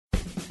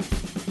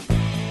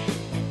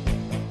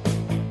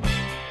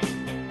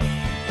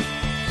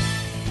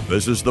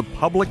This is The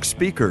Public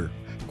Speaker,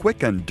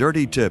 quick and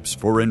dirty tips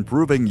for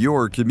improving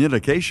your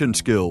communication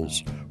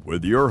skills,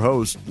 with your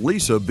host,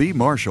 Lisa B.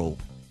 Marshall.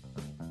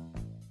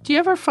 Do you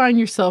ever find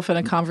yourself in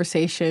a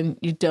conversation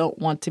you don't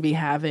want to be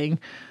having,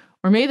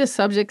 or maybe the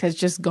subject has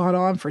just gone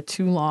on for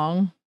too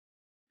long?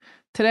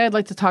 Today, I'd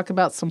like to talk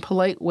about some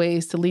polite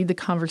ways to lead the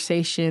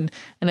conversation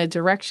in a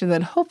direction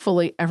that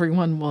hopefully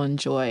everyone will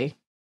enjoy.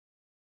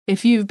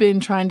 If you've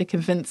been trying to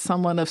convince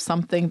someone of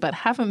something but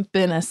haven't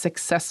been as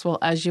successful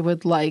as you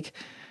would like,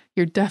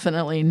 you're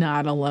definitely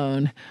not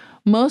alone.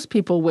 Most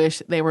people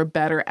wish they were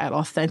better at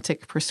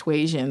authentic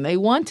persuasion. They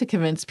want to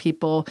convince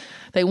people,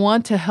 they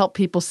want to help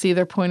people see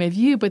their point of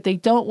view, but they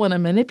don't want to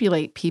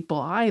manipulate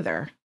people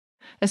either.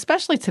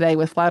 Especially today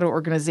with a lot of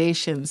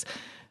organizations,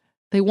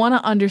 they want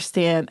to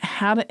understand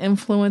how to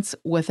influence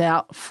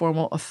without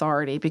formal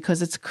authority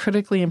because it's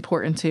critically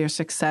important to your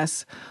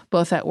success,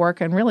 both at work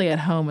and really at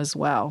home as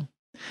well.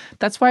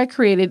 That's why I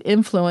created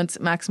Influence,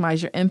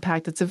 Maximize Your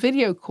Impact. It's a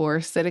video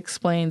course that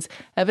explains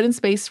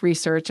evidence-based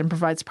research and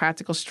provides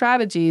practical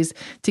strategies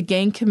to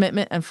gain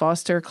commitment and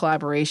foster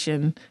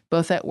collaboration,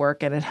 both at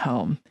work and at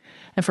home.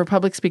 And for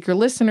public speaker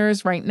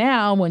listeners, right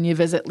now, when you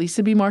visit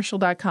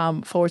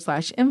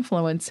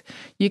lisabmarshall.com/influence,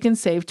 you can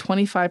save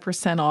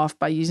 25% off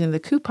by using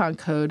the coupon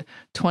code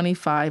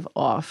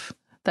 25OFF.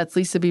 That's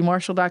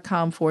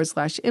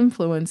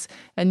lisabmarshall.com/influence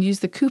and use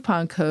the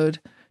coupon code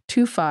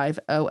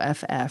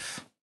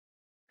 25OFF.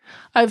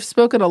 I've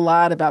spoken a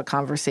lot about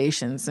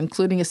conversations,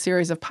 including a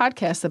series of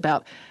podcasts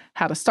about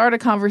how to start a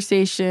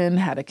conversation,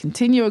 how to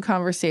continue a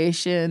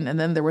conversation, and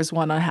then there was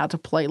one on how to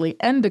politely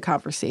end a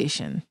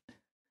conversation.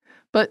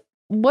 But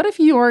what if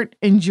you aren't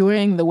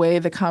enjoying the way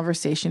the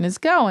conversation is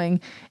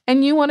going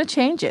and you want to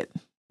change it?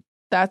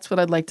 That's what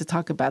I'd like to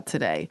talk about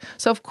today.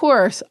 So, of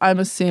course, I'm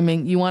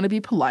assuming you want to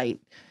be polite.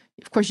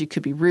 Of course, you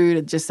could be rude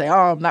and just say,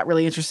 oh, I'm not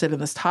really interested in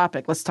this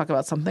topic. Let's talk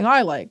about something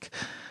I like.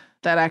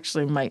 That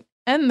actually might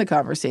end the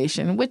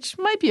conversation, which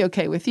might be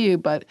okay with you,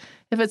 but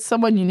if it's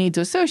someone you need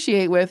to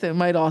associate with, it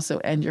might also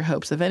end your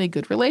hopes of any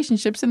good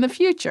relationships in the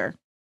future.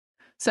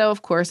 So,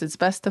 of course, it's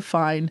best to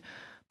find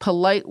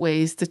polite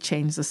ways to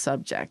change the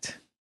subject.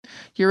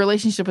 Your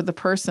relationship with the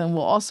person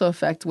will also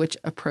affect which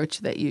approach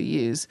that you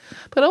use,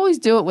 but always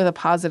do it with a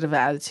positive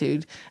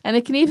attitude, and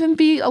it can even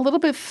be a little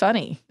bit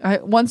funny. I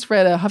once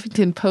read a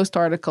Huffington Post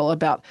article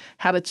about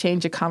how to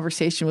change a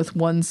conversation with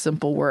one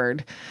simple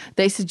word.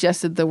 They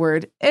suggested the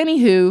word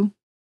anywho.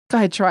 Go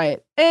ahead, try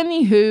it.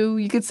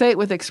 Anywho. You could say it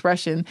with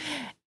expression.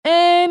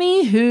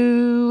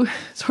 Anywho.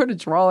 Sort of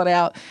draw it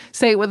out.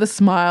 Say it with a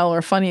smile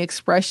or funny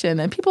expression,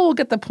 and people will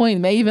get the point,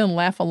 may even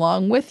laugh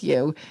along with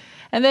you.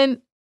 And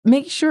then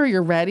make sure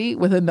you're ready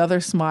with another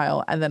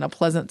smile and then a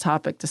pleasant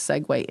topic to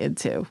segue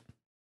into.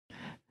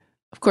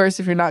 Of course,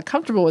 if you're not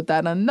comfortable with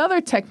that, another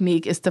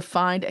technique is to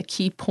find a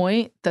key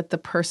point that the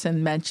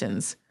person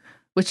mentions,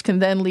 which can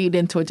then lead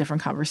into a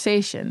different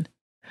conversation.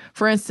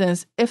 For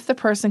instance, if the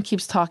person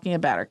keeps talking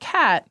about her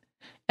cat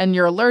and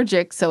you're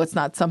allergic, so it's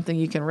not something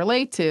you can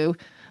relate to,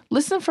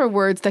 listen for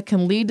words that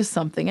can lead to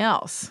something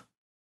else.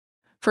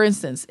 For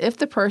instance, if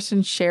the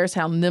person shares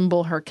how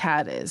nimble her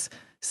cat is,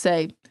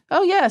 say,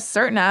 oh yes,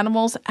 certain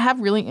animals have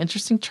really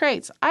interesting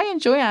traits. I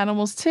enjoy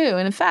animals too.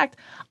 And in fact,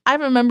 I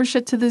have a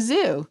membership to the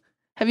zoo.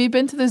 Have you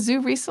been to the zoo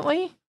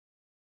recently?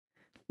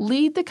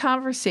 Lead the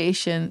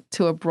conversation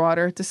to a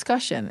broader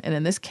discussion, and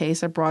in this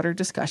case, a broader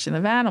discussion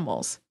of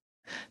animals.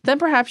 Then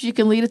perhaps you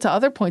can lead it to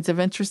other points of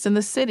interest in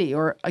the city,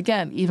 or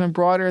again, even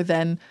broader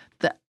than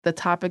the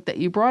topic that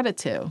you brought it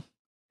to.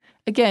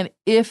 Again,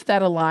 if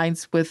that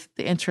aligns with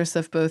the interests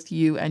of both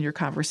you and your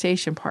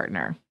conversation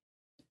partner.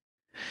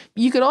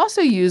 You could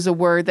also use a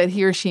word that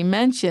he or she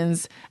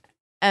mentions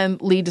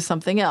and lead to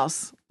something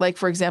else. Like,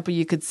 for example,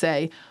 you could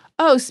say,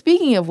 oh,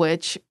 speaking of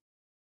which,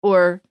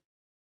 or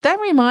that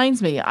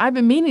reminds me, I've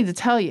been meaning to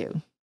tell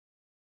you.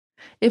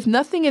 If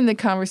nothing in the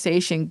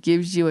conversation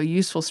gives you a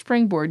useful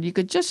springboard, you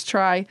could just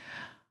try,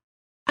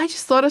 I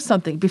just thought of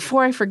something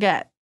before I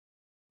forget.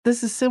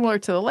 This is similar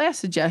to the last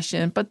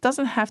suggestion, but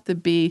doesn't have to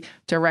be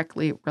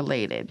directly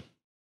related.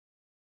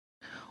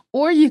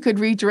 Or you could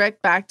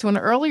redirect back to an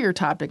earlier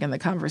topic in the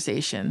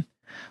conversation.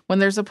 When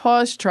there's a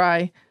pause,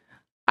 try,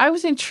 I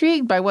was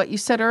intrigued by what you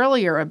said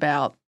earlier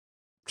about,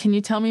 can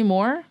you tell me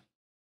more?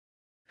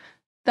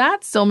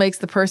 That still makes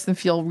the person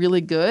feel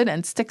really good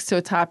and sticks to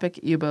a topic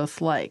you both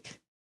like.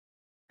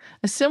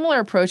 A similar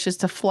approach is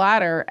to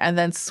flatter and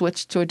then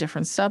switch to a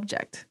different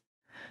subject.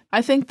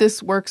 I think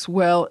this works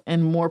well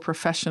in more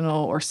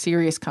professional or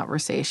serious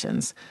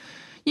conversations.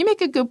 You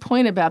make a good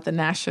point about the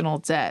national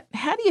debt.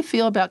 How do you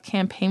feel about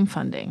campaign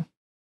funding?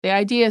 The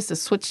idea is to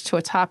switch to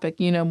a topic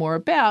you know more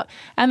about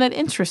and that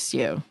interests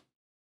you.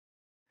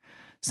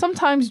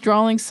 Sometimes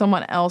drawing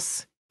someone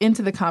else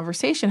into the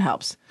conversation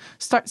helps.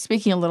 Start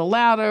speaking a little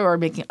louder or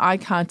making eye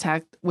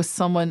contact with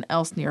someone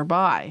else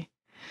nearby.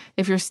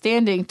 If you're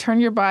standing, turn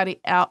your body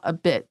out a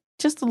bit,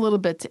 just a little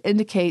bit, to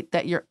indicate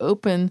that you're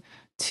open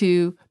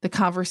to the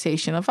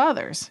conversation of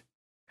others.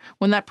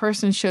 When that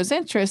person shows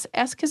interest,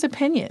 ask his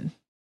opinion.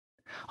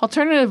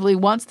 Alternatively,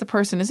 once the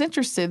person is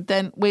interested,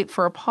 then wait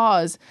for a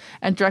pause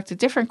and direct a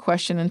different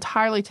question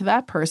entirely to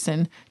that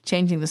person,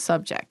 changing the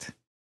subject.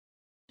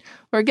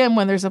 Or again,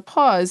 when there's a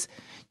pause,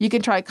 you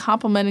can try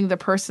complimenting the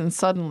person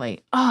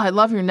suddenly. Oh, I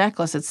love your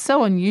necklace. It's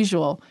so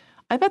unusual.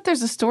 I bet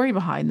there's a story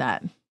behind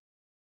that.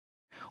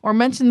 Or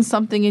mention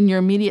something in your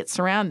immediate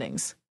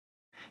surroundings.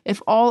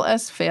 If all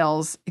else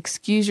fails,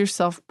 excuse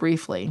yourself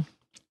briefly.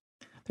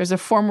 There's a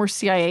former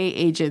CIA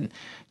agent,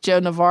 Joe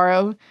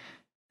Navarro,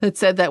 that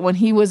said that when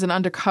he was an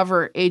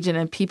undercover agent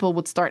and people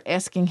would start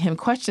asking him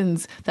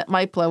questions that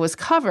might blow his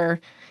cover,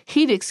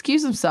 he'd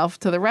excuse himself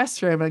to the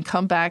restroom and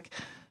come back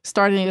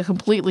starting a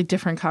completely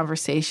different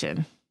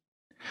conversation.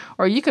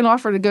 Or you can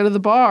offer to go to the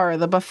bar or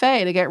the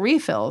buffet to get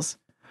refills.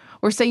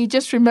 Or say you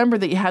just remember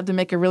that you had to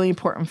make a really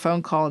important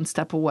phone call and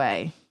step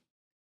away.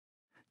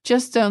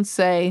 Just don't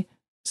say,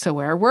 "So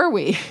where were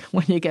we?"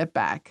 when you get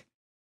back.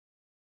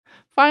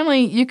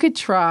 Finally, you could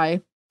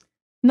try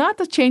not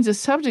to change the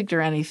subject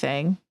or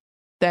anything.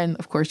 Then,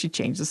 of course, you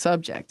change the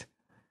subject.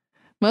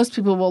 Most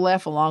people will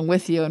laugh along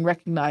with you and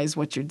recognize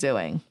what you're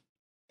doing.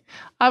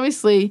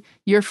 Obviously,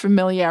 your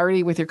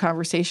familiarity with your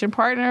conversation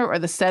partner or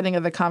the setting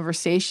of the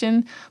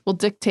conversation will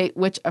dictate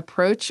which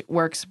approach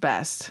works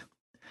best.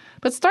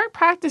 But start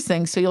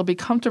practicing so you'll be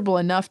comfortable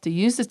enough to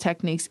use the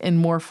techniques in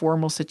more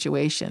formal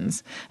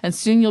situations. And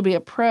soon you'll be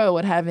a pro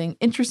at having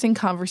interesting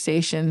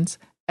conversations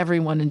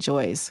everyone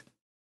enjoys.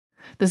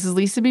 This is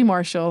Lisa B.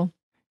 Marshall,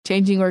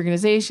 changing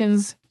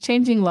organizations,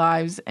 changing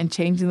lives, and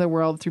changing the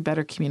world through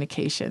better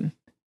communication.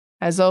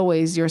 As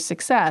always, your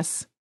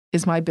success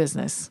is my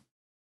business.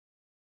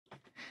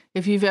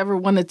 If you've ever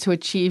wanted to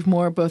achieve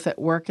more both at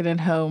work and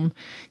at home,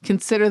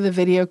 consider the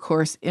video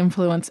course,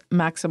 Influence,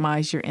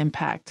 Maximize Your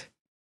Impact.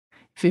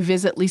 If you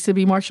visit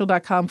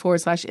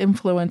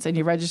lisabmarshall.com/influence and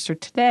you register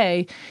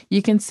today,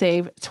 you can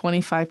save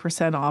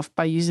 25% off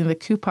by using the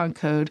coupon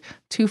code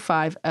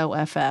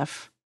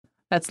 250FF.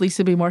 That's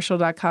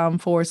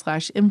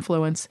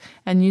lisabmarshall.com/influence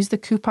and use the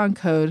coupon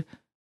code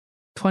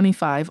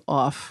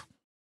 25OFF.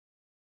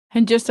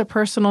 And just a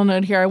personal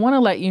note here, I want to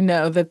let you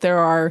know that there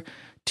are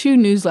two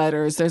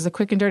newsletters. There's a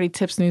Quick and Dirty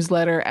Tips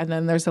newsletter, and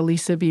then there's a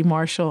Lisa B.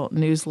 Marshall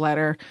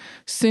newsletter.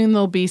 Soon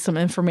there'll be some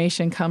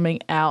information coming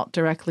out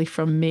directly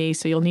from me,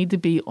 so you'll need to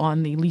be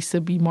on the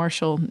Lisa B.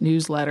 Marshall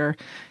newsletter.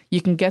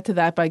 You can get to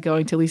that by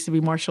going to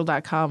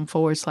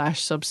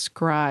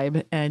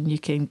lisabmarshall.com/subscribe, and you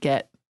can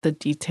get the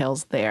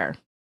details there.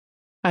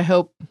 I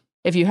hope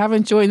if you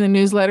haven't joined the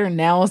newsletter,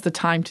 now is the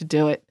time to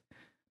do it.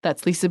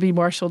 That's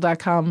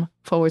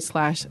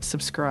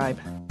lisabmarshall.com/subscribe.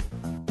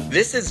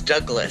 This is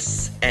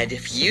Douglas, and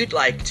if you'd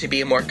like to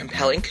be a more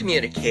compelling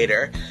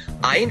communicator,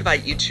 I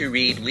invite you to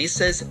read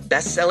Lisa's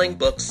best-selling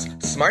books,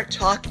 Smart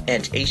Talk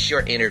and Ace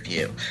Your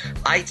Interview.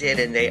 I did,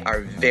 and they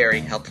are very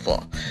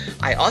helpful.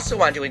 I also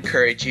want to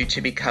encourage you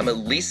to become a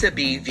Lisa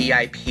B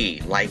VIP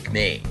like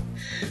me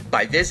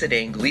by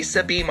visiting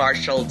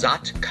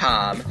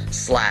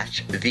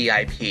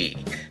lisabmarshall.com/VIP.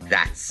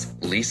 That's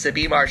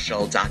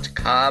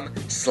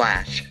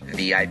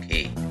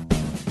lisabmarshall.com/VIP.